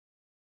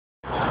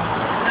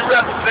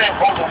represent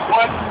over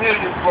 1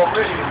 million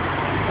Floridians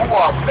who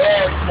are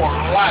banned for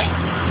life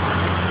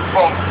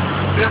from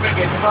living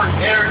in certain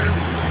areas,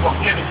 from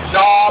getting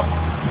jobs,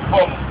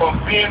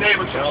 from being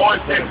able to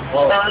voice their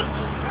concerns.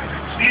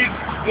 These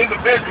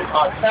individuals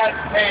are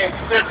tax-paying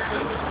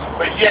citizens,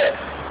 but yet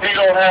they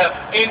don't have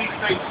any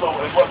say-so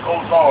in what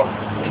goes on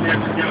in their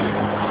community.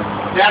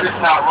 That is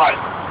not right.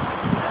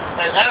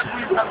 And as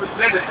we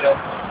represented them,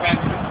 and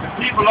the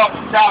people up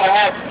in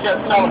Tallahassee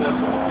kept telling us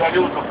that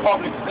it was a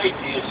public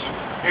safety issue,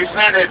 they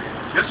said that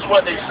this is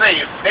what they say: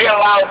 if they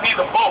allow me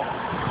to vote,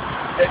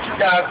 that you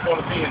guys are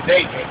going to be in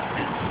danger.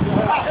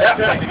 That's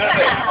what they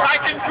say. I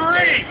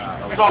agree.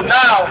 So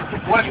now,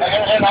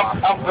 and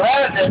I'm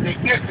glad that they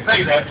did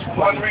say that.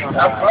 One reason,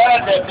 I'm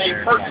glad that they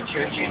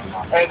persecuted you,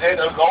 and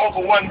there's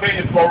over 1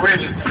 million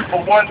Floridians for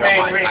one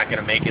main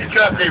reason,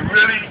 because they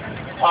really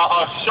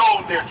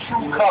showed their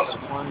true colors.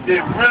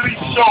 They really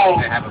showed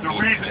the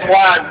reason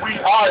why we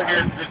are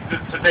here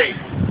today.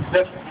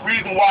 That's the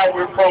reason why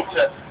we're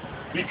protesting,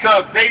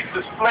 because they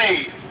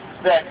displayed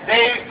that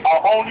they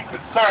are only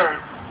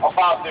concerned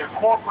about their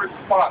corporate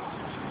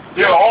sponsors.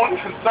 They're only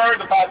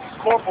concerned about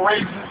these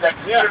corporations that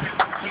contribute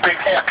to their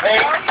campaign,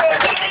 and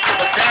they don't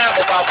give a damn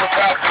about what's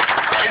happening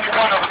to any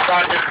one of us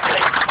out here today.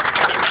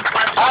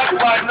 How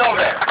do I know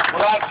that?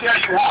 Well, I'll tell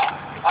you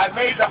how. I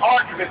made the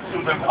argument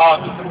to the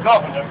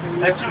governor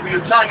and to the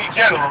attorney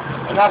general,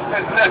 and I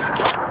said, listen,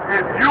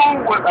 if you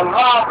would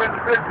allow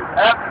individuals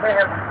after they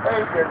have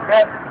paid their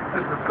debt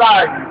to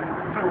society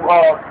to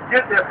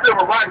get their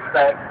civil rights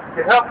back,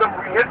 to help them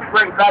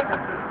reintegrate back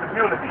into the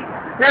community,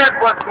 here's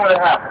what's going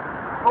to happen.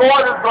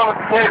 Florida is going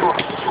to be able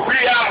to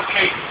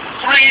reallocate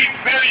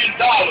 $3 billion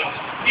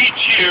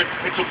each year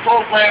into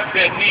programs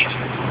that need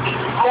it.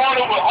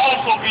 Florida will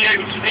also be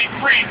able to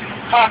increase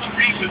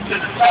contributions to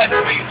the tax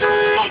base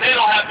so they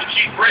don't have to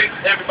keep raising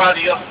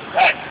everybody else's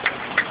taxes.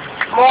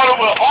 Florida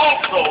will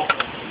also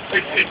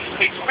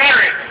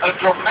experience a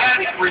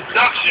dramatic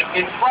reduction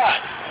in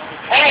crime,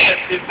 and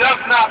it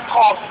does not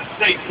cost the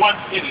state 1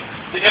 penny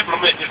to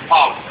implement this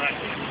policy.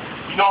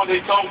 You know what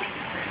they told me?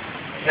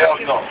 Hell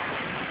no.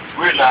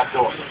 We're not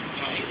doing it.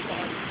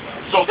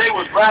 So they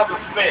would rather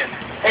spend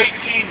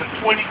 $18,000 to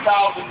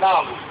 $20,000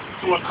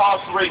 to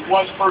incarcerate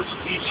one person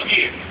each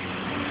year,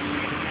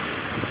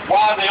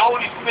 while they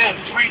only spend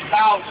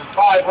 $3,500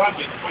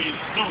 for your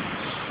students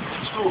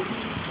in school.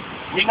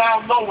 We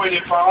now know where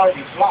their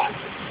priorities lie.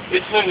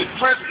 It's in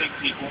imprisoning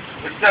people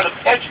instead of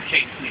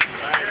educating people.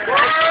 You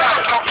want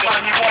to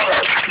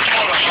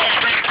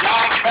bring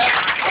jobs back?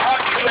 How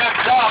can you have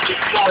jobs if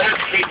you don't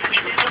educate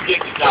people to get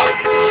the jobs?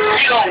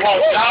 We don't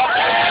want jobs.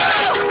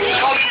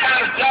 The only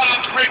kind of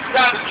jobs Rick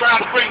Scott is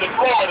trying to bring to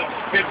Florida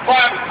is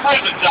private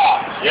prison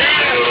jobs.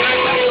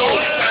 That's the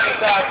only kind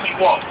of jobs he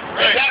wants.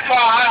 And that's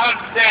why I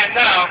understand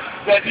now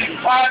that the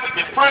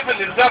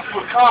prison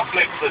industrial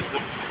complex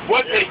system,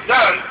 what they've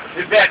done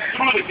is that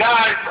through the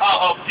guise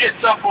of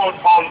gets up on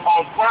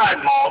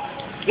crime law,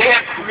 they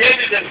have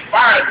created an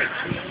environment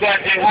that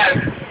it has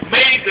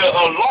made the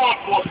law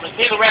enforcement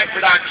interact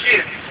with our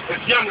kids as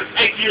young as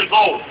 8 years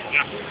old.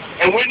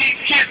 And when these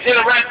kids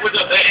interact with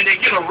and they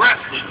get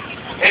arrested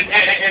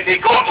and they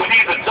go to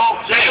these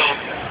adult jails,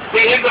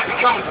 they end up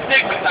becoming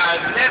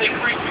stigmatized, and that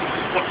increases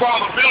the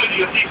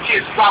probability of these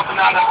kids dropping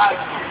out of high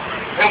school.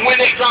 And when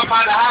they drop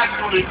out of high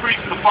school, it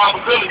increases the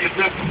probability of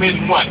them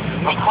committing what?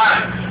 A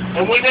crime.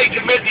 And when they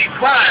commit these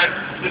crimes,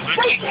 the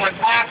state has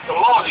passed a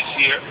law this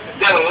year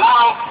that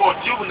allows for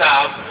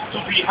juveniles to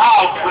be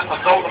housed with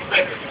adult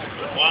offenders.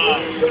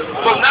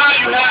 So now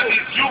you have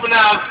these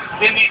juveniles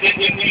in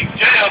these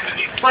jails,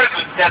 in these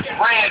prisons that's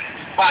ran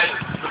by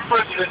the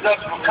prison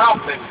industrial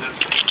complexes,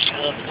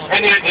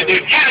 and they're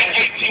getting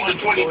 $18,000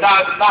 to $20,000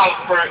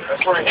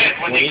 per head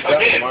when they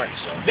come in.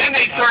 Then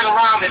they turn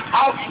around and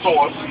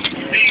outsource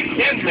these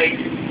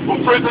inmates for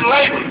prison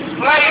labor,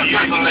 slave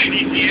prison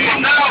labor. So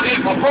now if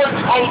a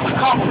person owns a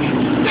company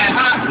that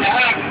has to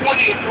have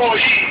 20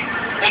 employees,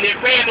 and they're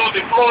paying those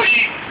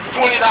employees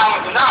 $20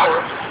 an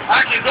hour,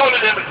 I can go to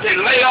them and say,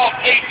 lay off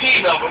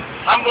 18 of them,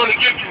 I'm going to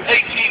give you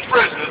 18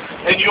 prisoners,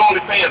 and you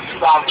only pay them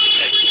 $2 a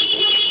day.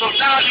 So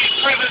now these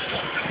prisons,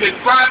 this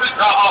private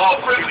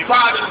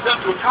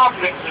industrial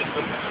complex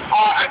system,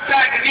 are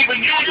attacking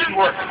even union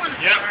workers.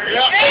 They're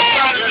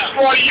trying to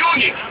destroy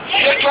unions.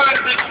 They're trying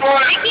to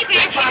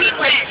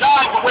take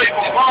jobs away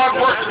from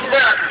hard-working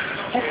Americans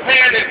who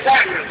pay their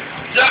taxes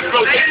just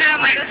so they can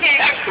make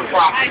extra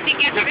profit.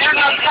 If they're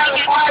not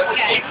satisfied with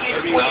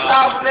 $18,000 to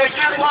 $20,000 next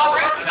year,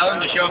 tell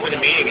them to show up in the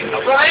meeting and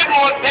help. So they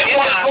want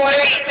to go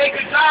ahead and take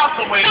the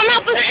jobs away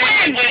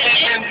and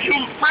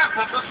use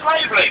prisoners as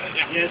slave labor.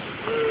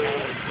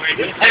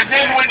 And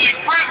then when these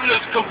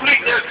prisoners complete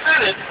their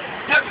sentence,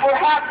 guess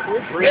what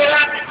happens? They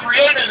have to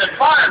create an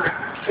environment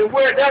to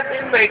where that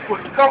inmate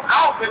would come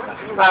out into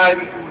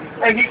society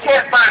and he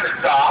can't find a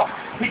job,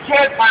 he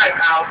can't find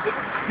housing,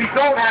 he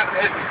don't have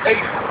an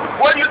education.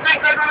 What do you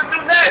think they're going to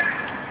do next?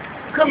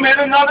 Commit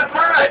another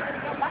crime.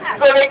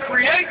 So they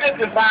create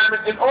this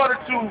environment in order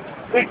to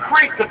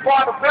increase the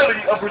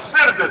probability of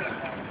recidivism.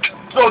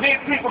 so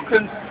these people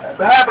can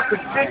have a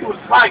continuous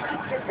cycle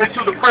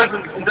into the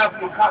prison,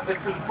 industrial complex,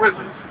 into the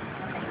prisons.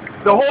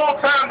 The whole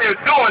time they're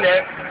doing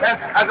that,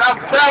 as I'm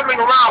traveling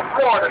around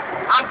Florida,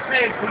 I'm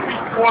seeing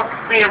police forces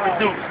being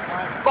reduced,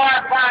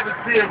 firefighters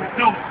being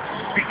reduced,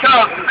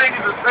 because the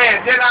niggas are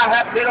saying they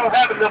don't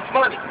have enough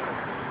money.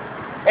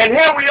 And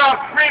here we are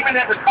screaming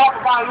at the top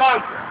of our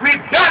lungs,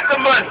 we've got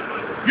the money.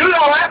 You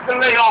don't have to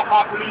lay off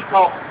our police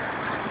officers.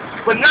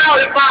 But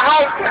now if my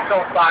house gets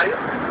on fire,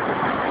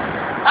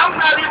 I'm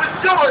not even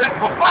sure if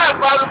the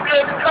firefighters will be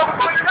able to cover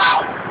for the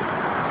house.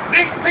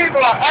 These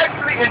people are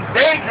actually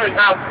endangering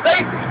our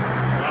safety.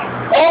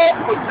 All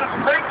for just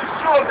making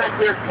sure that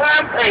their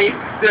campaign,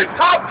 their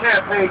top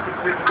campaign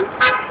contributors,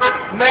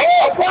 make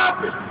a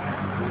profit.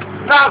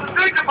 Now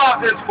think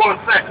about this for a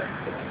second.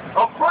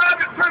 A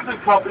private prison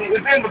company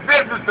is in the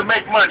business to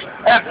make money,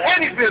 as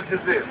any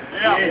business is.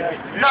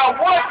 Yeah. Now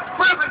what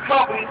prison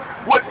company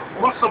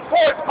would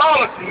support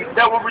policies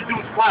that will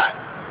reduce crime,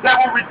 that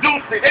will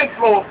reduce the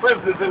inflow of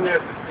prisoners in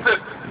their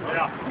system?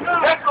 Yeah.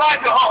 That's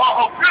like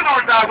a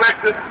funeral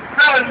director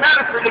selling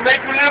medicine to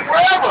make you live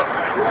forever.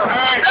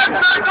 That's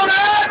not going to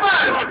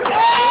happen.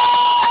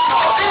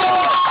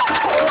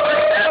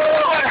 That's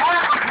what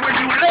happens when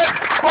you let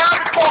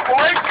private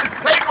corporations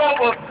take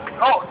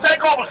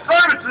over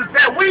services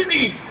that we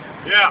need.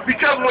 Yeah.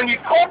 Because when your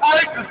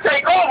corporations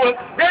take over,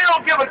 they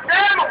don't give a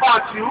damn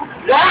about you.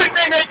 The only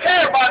thing they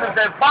care about is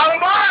their bottom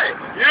line.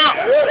 Yeah.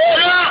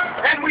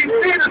 Yeah. And we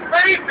see the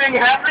same thing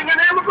happening in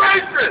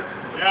immigration.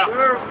 Yeah.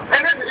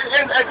 And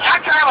I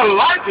kind of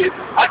like it.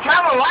 I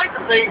kind of like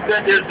the things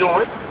that they're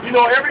doing. You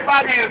know,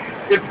 everybody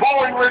is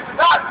booing Rick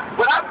Scott,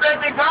 but I'm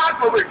thanking God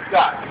for Rick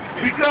Scott.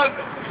 Because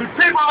the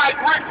people like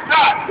Rick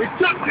Scott, it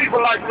took people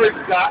like Rick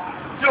Scott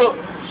to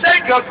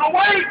shake us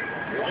awake.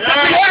 Yeah.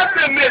 We have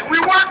to admit, we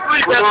weren't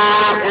sleeping.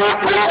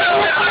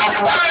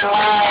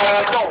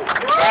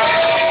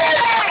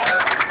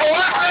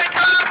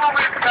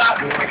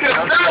 Because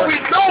now we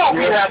know what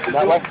we have to do,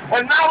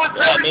 and now it's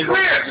very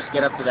clear.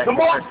 The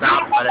most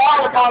beautiful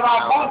part about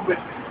our movement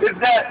is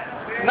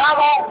that not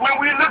all, when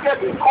we look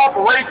at these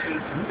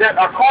corporations that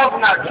are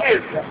causing our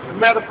kids, as a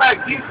matter of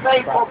fact, these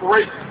same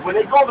corporations, when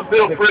they go to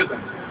build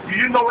prisons, do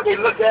you know what they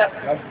look at?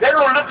 They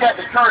don't look at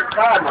the current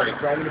crime rate.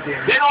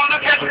 They don't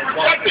look at the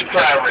projected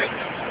crime rate.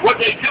 What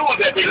they do is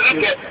that they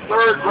look at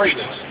third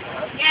graders,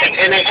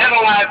 and they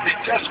analyze their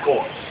test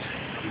scores,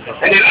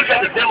 and they look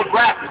at the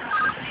demographics.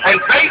 And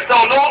based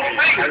on those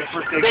figures,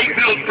 they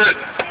build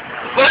prisons.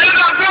 But they're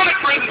not building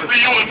prisons for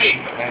you and me.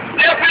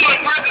 They're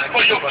building prisons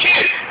for your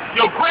kids,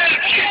 your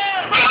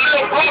grandkids, your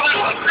little brothers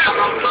and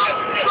sisters.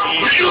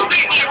 Do you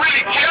think they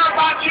really care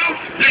about you?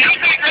 Do you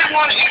think they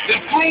want to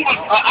improve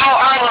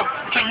our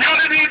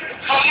communities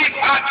so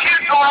our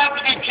kids don't have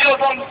to get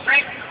killed on the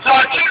street? So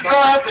our kids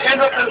don't have to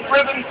end up in the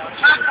prison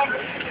system?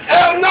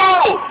 Hell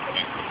no!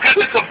 Because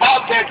it's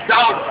about that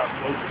dollar.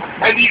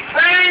 And these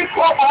same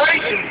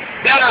corporations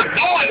that are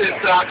doing this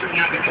to our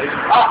community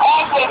are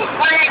also the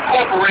same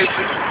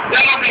corporations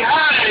that are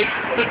behind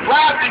the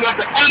drafting of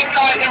the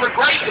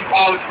anti-immigration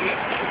policy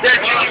that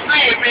you're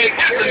seeing being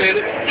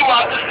implemented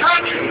throughout this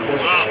country.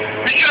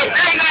 Because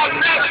they're not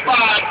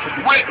satisfied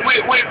with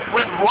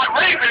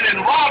raping and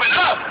robbing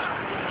us.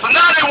 So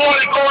now they want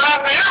to go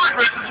after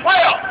immigrants as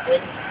well.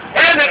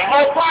 And it's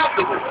more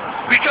profitable.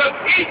 Because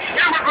each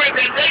immigrant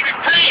that they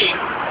retain,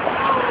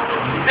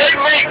 they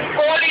make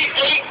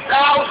 $48,000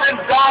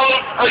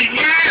 a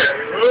year.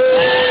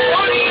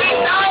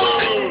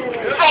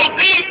 $48,000. So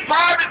these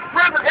private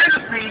prison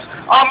industries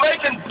are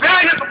making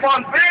billions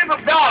upon billions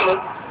of dollars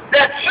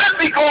that should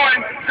be going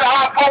to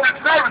our public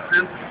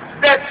services,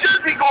 that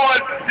should be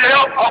going to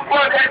help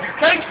fund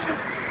education,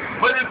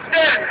 but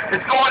instead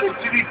it's going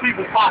into these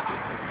people's pockets.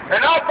 And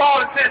our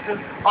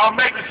politicians are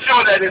making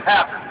sure that it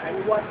happens.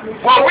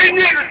 Well, we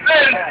need to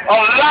send a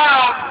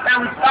loud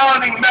and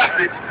resounding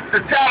message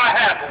to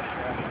Tallahassee.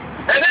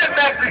 And that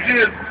message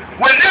is,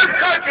 when this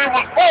country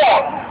was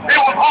formed, it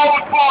was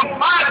always formed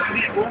by the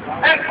people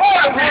and for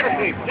the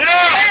people.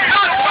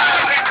 Not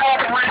by the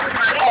corporations.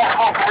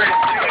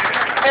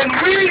 And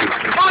we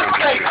must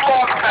take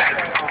laws back.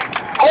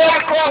 All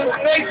across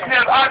the nation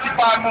there's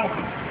Occupy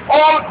movement.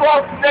 All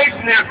across the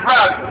nation there's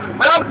rallies.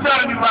 But I'm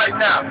telling you right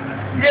now,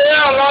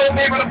 yeah, a lot of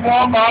people are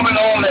bomb and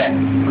all that.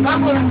 But I'm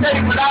going to tell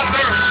you without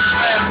learning,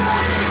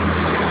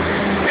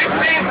 it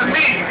seems to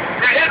me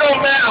that it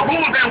don't matter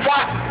who's in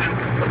Washington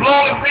as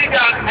long as we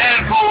got an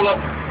asshole up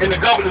in the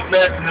governor's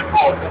mansion in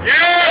Florida.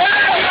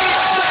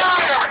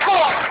 Yeah! Of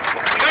course!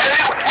 And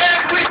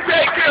as we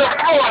take care of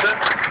Florida,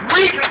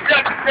 we can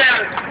set the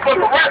standard for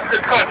the rest of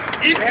the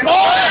country.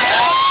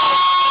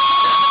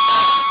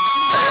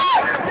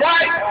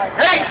 White,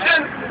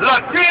 Haitian,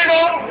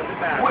 Latino,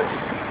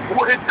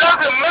 it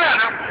doesn't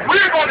matter.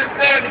 We're going to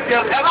stand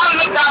together. As I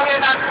look out here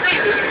and I see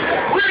this,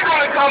 we're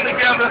going to come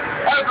together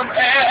as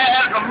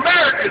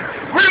Americans.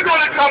 We're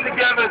going to come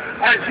together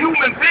as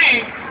human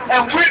beings,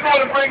 and we're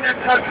going to bring this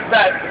country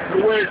back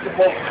to where it's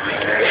supposed to be.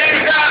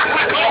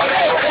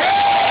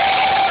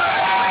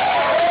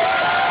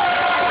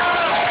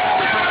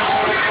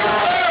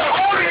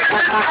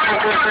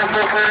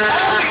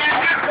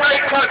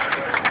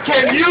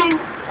 Can you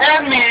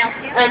and me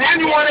and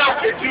anyone else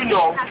that you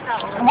know,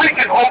 we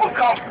can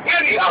overcome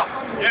any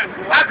obstacle.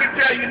 I can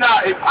tell you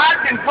now, if I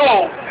can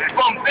go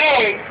from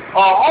being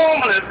a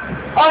homeless,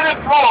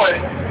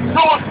 unemployed,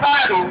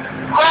 suicidal,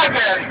 crack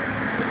addict,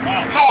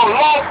 to a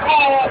law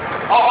school,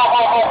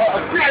 a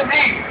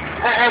CME,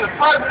 and the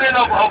president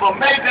of a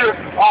major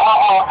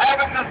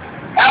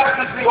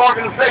advocacy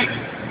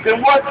organization,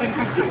 then what can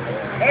you do?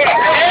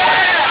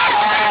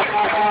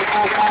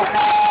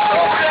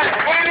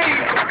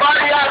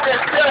 Anybody out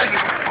there tell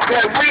you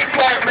that we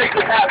can't make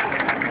it happen?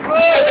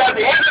 Because at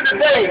the end of the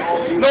day,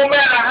 no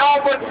matter how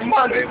much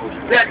money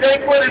that they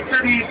put into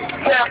these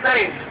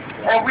campaigns,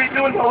 and we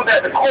do know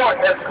that the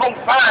court has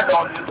co-signed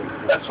on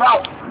this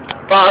atrocity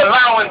by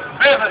allowing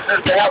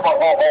businesses to have a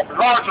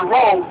larger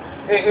role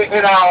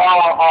in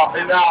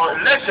our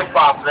election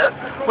process.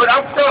 But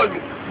I'm telling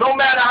you, no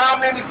matter how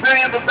many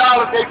billions of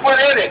dollars they put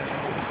in it,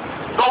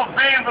 those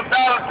billions of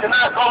dollars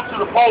cannot go to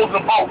the polls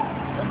and vote.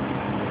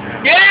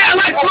 Yeah,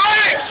 let's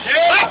play!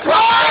 Let's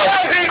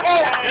play,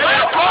 people!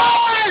 Let's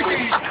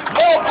play!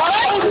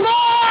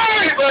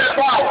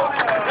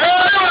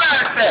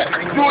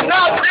 Do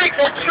not think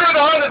that you're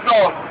the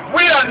underdog.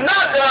 We are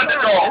not the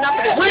underdog.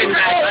 We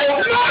are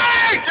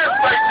just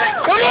like that.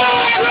 Come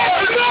on,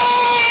 let's go!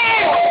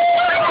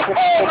 It was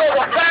formed on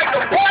the back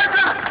of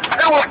poison.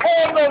 It was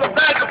formed on the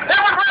back of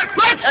immigrants.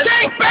 Let's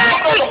take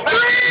back the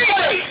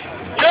street!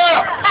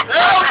 Yeah.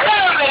 How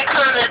dare they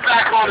turn their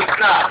back on us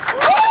now?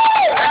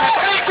 And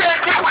if they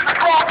can't get with the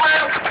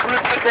program,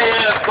 we'll get their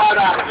ass right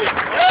out of here.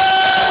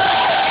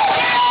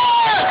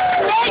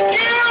 Thank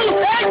you!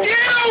 Thank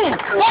you!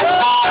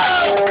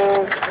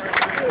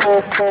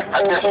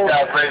 I guess you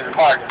guys raised the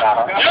mark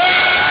now. Yeah!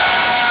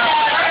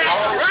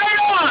 Right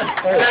on!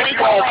 There you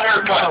go,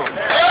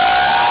 haircut.